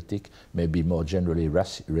anti-Semitic, maybe more generally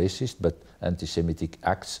racist, but anti-Semitic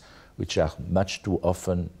acts which are much too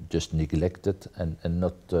often just neglected and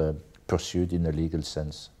not pursued in a legal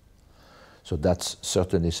sense. So that's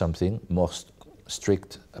certainly something, more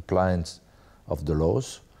strict appliance of the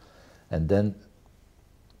laws, and then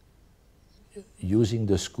using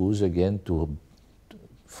the schools again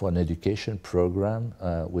for an education program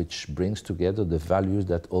which brings together the values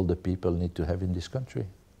that all the people need to have in this country.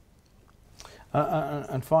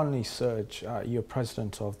 And finally, Serge, you're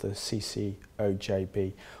president of the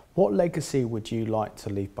CCOJB. What legacy would you like to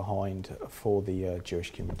leave behind for the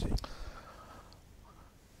Jewish community?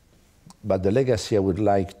 But the legacy I would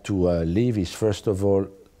like to leave is, first of all,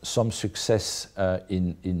 some success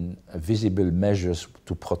in visible measures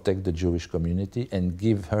to protect the Jewish community and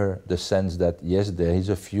give her the sense that, yes, there is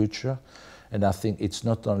a future. And I think it's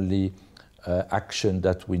not only action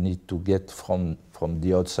that we need to get from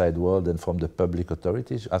the outside world and from the public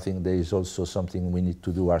authorities. I think there is also something we need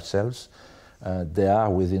to do ourselves. There are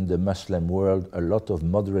within the Muslim world a lot of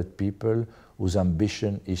moderate people whose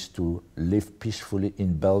ambition is to live peacefully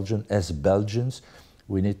in Belgium as Belgians.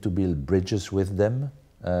 We need to build bridges with them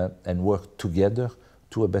and work together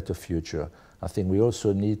to a better future. I think we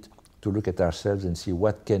also need to look at ourselves and see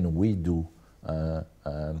what can we do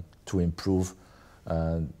to improve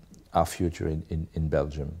our future in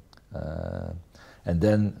Belgium. And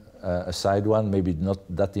then a side one, maybe not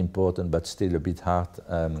that important, but still a bit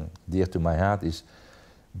dear to my heart, is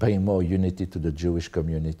bring more unity to the Jewish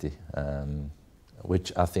community,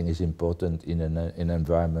 which I think is important in an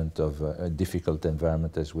environment of a difficult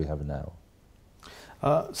environment as we have now.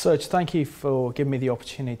 Serge, thank you for giving me the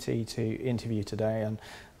opportunity to interview today,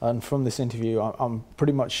 and from this interview I'm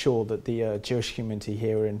pretty much sure that the Jewish community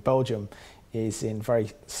here in Belgium is in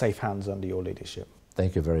very safe hands under your leadership.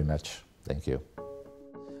 Thank you very much. Thank you.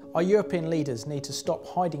 Our European leaders need to stop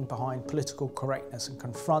hiding behind political correctness and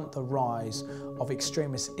confront the rise of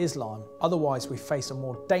extremist Islam, otherwise we face a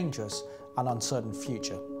more dangerous and uncertain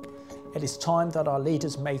future. It is time that our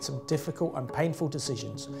leaders made some difficult and painful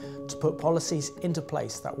decisions to put policies into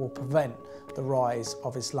place that will prevent the rise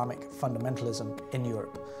of Islamic fundamentalism in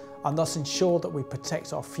Europe, and thus ensure that we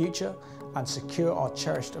protect our future and secure our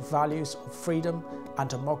cherished values of freedom and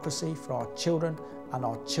democracy for our children and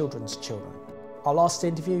our children's children. Our last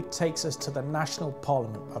interview takes us to the National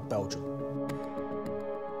Parliament of Belgium.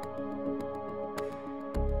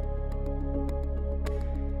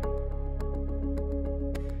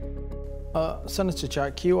 Senator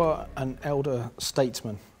Jack, you are an elder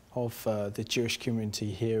statesman of the Jewish community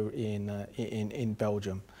here in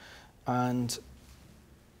Belgium, and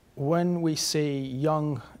when we see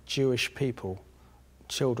young Jewish people,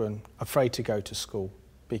 children, afraid to go to school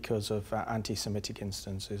because of anti-Semitic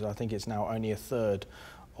instances, I think it's now only a third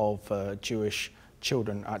of Jewish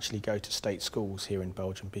children actually go to state schools here in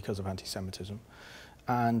Belgium because of anti-Semitism,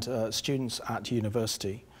 and students at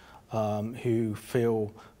university who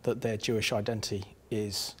feel that their Jewish identity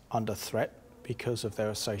is under threat because of their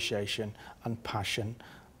association and passion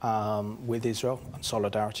with Israel and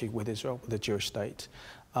solidarity with Israel, with the Jewish state.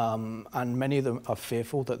 And many of them are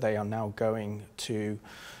fearful that they are now going to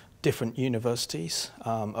different universities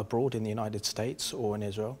abroad in the United States or in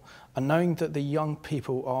Israel, and knowing that the young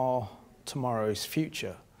people are tomorrow's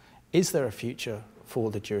future. Is there a future for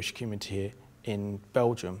the Jewish community here in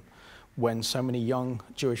Belgium when so many young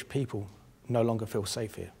Jewish people no longer feel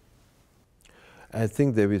safe here? I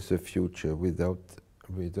think there is a future without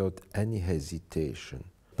any hesitation.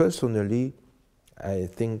 Personally, I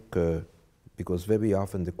think, because very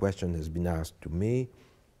often the question has been asked to me,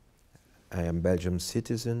 I am Belgian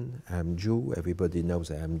citizen, I am Jew, everybody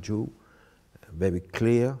knows I am Jew, very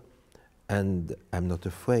clear, and I'm not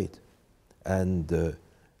afraid. And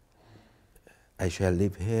I shall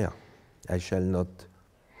live here. I shall not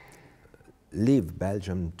leave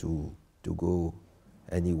Belgium to go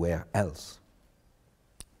anywhere else.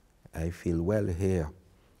 I feel well here,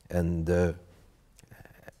 and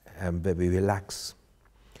I'm very relaxed.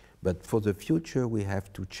 But for the future, we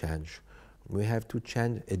have to change. We have to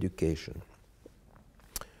change education.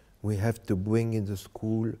 We have to bring in the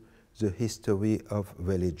school the history of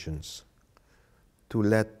religions, to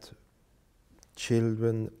let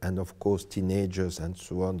children and of course teenagers and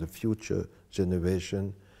so on, the future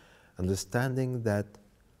generation, understanding that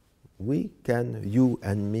we can, you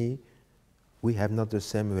and me, we have not the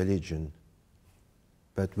same religion,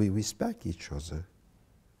 but we respect each other.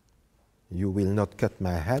 You will not cut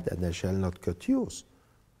my head and I shall not cut yours.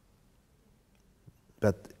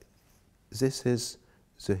 But this is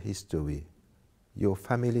the history. Your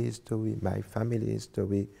family history, my family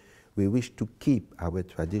history. We wish to keep our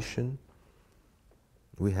tradition.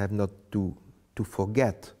 We have not to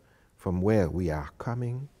forget from where we are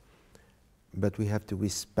coming, but we have to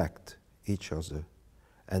respect each other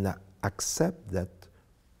and accept that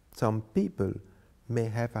some people may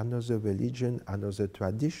have another religion, another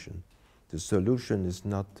tradition. The solution is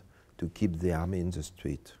not to keep the army in the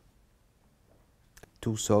street.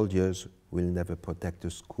 2 soldiers will never protect a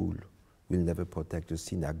school, will never protect a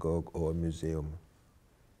synagogue or a museum.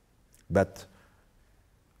 But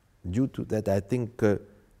due to that, I think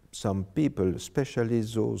some people, especially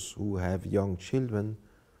those who have young children,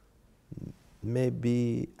 may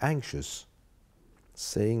be anxious,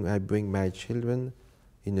 saying, I bring my children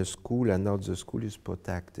in a school and now the school is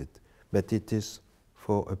protected. But it is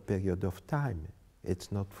for a period of time.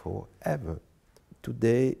 It's not forever.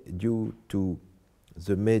 Today, due to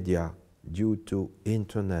the media, due to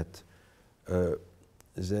internet,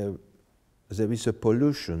 there is a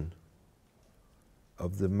pollution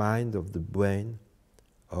of the mind, of the brain,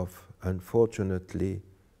 of, unfortunately,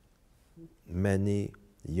 many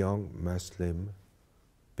young Muslim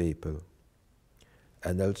people.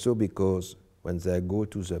 And also because when they go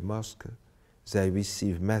to the mosque, they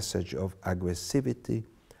receive message of aggressivity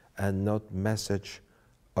and not message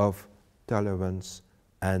of tolerance,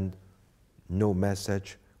 and no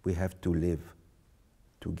message we have to live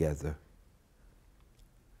together,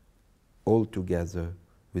 all together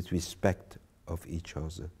with respect of each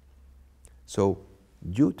other. So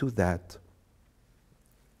due to that,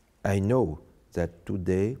 I know that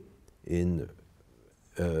today in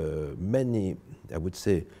many, I would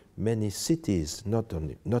say, many cities, not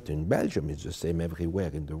in Belgium, it's the same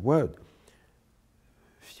everywhere in the world,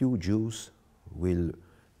 few Jews will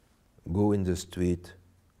go in the street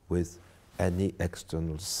with any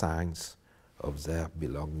external signs of their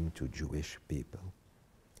belonging to Jewish people.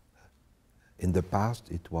 In the past,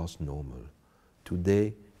 it was normal.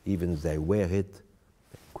 Today, even they wear it,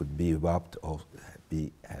 could be robbed or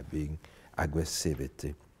be having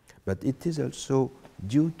aggressivity. But it is also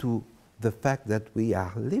due to the fact that we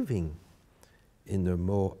are living in a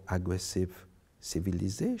more aggressive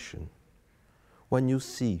civilization. When you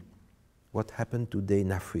see what happened today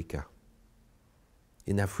in Africa,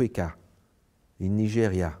 in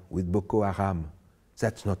Nigeria, with Boko Haram,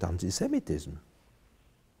 that's not anti-Semitism.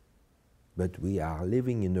 But we are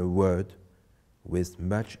living in a world with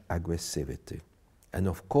much aggressivity. And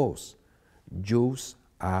of course, Jews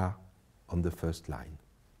are on the first line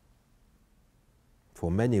for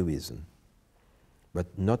many reasons.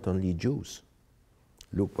 But not only Jews.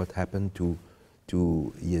 Look what happened to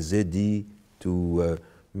Yazidi, to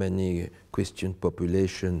many Christian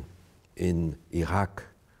population in Iraq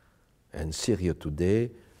and Syria today,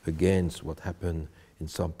 against what happened in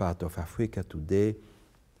some part of Africa today.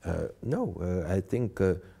 I think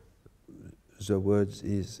the world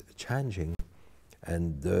is changing.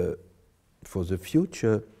 And for the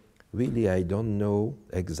future, really, I don't know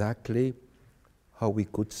exactly how we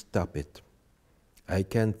could stop it. I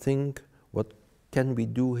can think what can we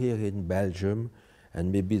do here in Belgium,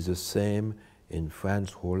 and maybe the same in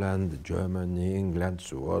France, Holland, Germany, England,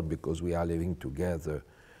 so on, because we are living together.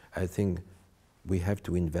 I think we have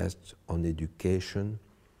to invest on education,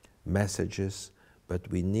 messages, but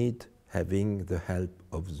we need having the help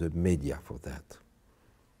of the media for that.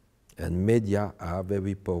 And media are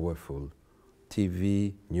very powerful.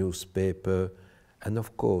 TV, newspaper, and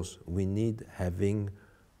of course we need having,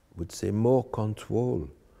 would say, more control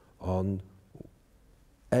on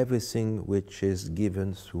everything which is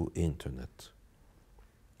given through internet.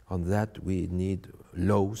 On that we need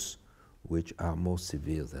laws which are more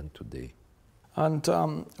severe than today. And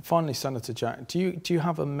finally, Senator Jack, do you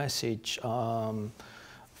have a message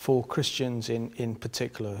for Christians in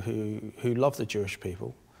particular who love the Jewish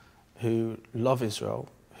people, who love Israel,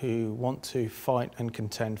 who want to fight and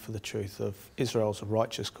contend for the truth of Israel's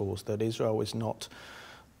righteous cause, that Israel is not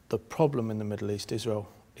the problem in the Middle East, Israel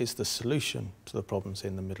is the solution to the problems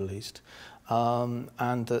in the Middle East,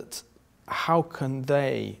 and that how can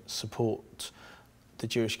they support the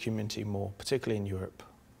Jewish community more, particularly in Europe?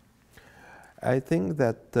 I think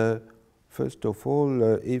that first of all,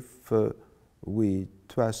 if we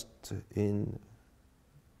trust in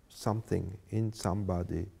something, in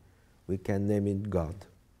somebody, we can name it God.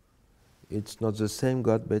 It's not the same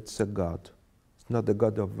God, but it's a God. It's not the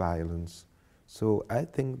God of violence. So I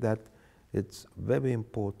think that it's very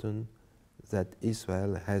important that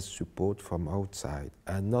Israel has support from outside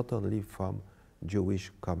and not only from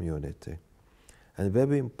Jewish community. And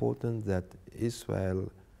very important that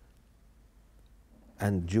Israel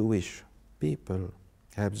and Jewish people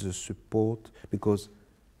have the support, because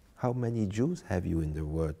how many Jews have you in the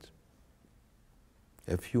world?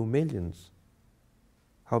 A few millions.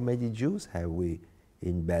 How many Jews have we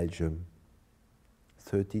in Belgium?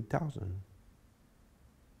 30,000.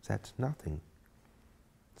 That's nothing.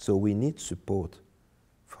 So we need support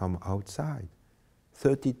from outside.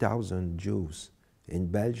 30,000 Jews in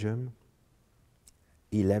Belgium,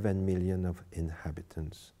 11 million of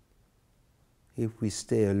inhabitants. If we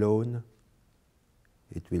stay alone,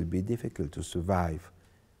 it will be difficult to survive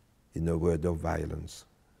in a world of violence.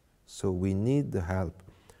 So we need the help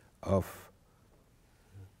of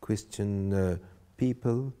Christian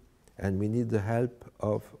people, and we need the help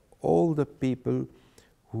of all the people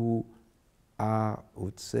who are, I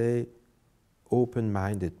would say,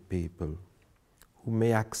 open-minded people, who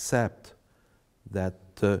may accept that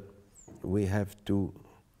we have to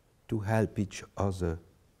help each other.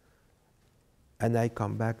 And I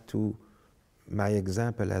come back to my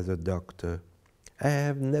example as a doctor. I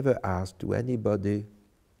have never asked to anybody,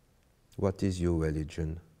 what is your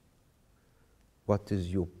religion? What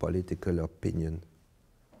is your political opinion?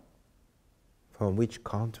 From which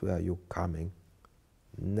country are you coming?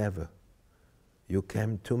 Never. You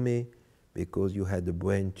came to me because you had a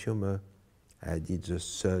brain tumor. I did the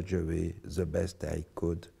surgery the best I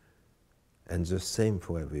could. And the same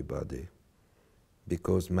for everybody.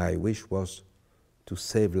 Because my wish was to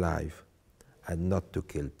save life and not to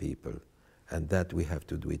kill people. And that we have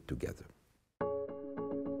to do it together.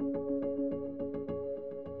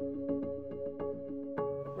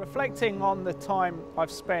 Reflecting on the time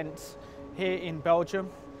I've spent here in Belgium,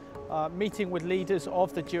 meeting with leaders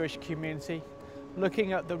of the Jewish community,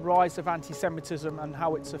 looking at the rise of anti-Semitism and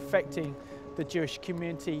how it's affecting the Jewish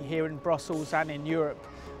community here in Brussels and in Europe,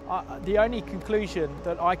 the only conclusion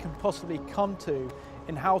that I can possibly come to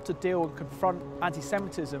in how to deal and confront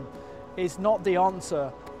anti-Semitism is not the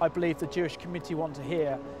answer I believe the Jewish community want to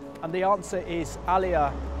hear, and the answer is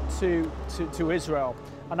aliyah to Israel.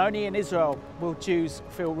 And only in Israel will Jews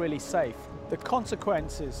feel really safe. The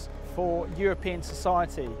consequences for European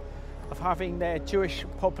society of having their Jewish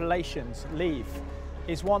populations leave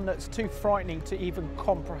is one that's too frightening to even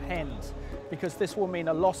comprehend, because this will mean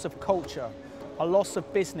a loss of culture, a loss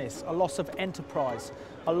of business, a loss of enterprise,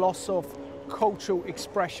 a loss of cultural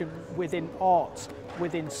expression within art,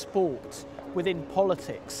 within sport, within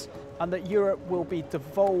politics, and that Europe will be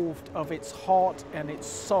devolved of its heart and its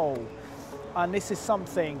soul. And this is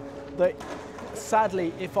something that,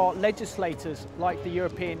 sadly, if our legislators, like the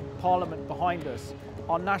European Parliament behind us,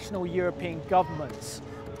 our national European governments,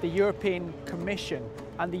 the European Commission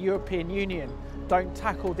and the European Union don't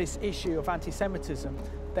tackle this issue of anti-Semitism,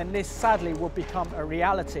 then this sadly will become a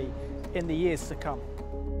reality in the years to come.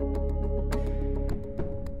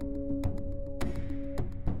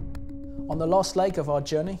 On the last leg of our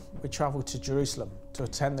journey, we travelled to Jerusalem to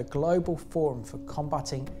attend the Global Forum for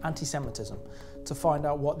Combating Anti-Semitism to find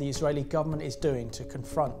out what the Israeli government is doing to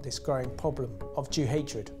confront this growing problem of Jew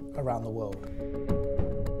hatred around the world.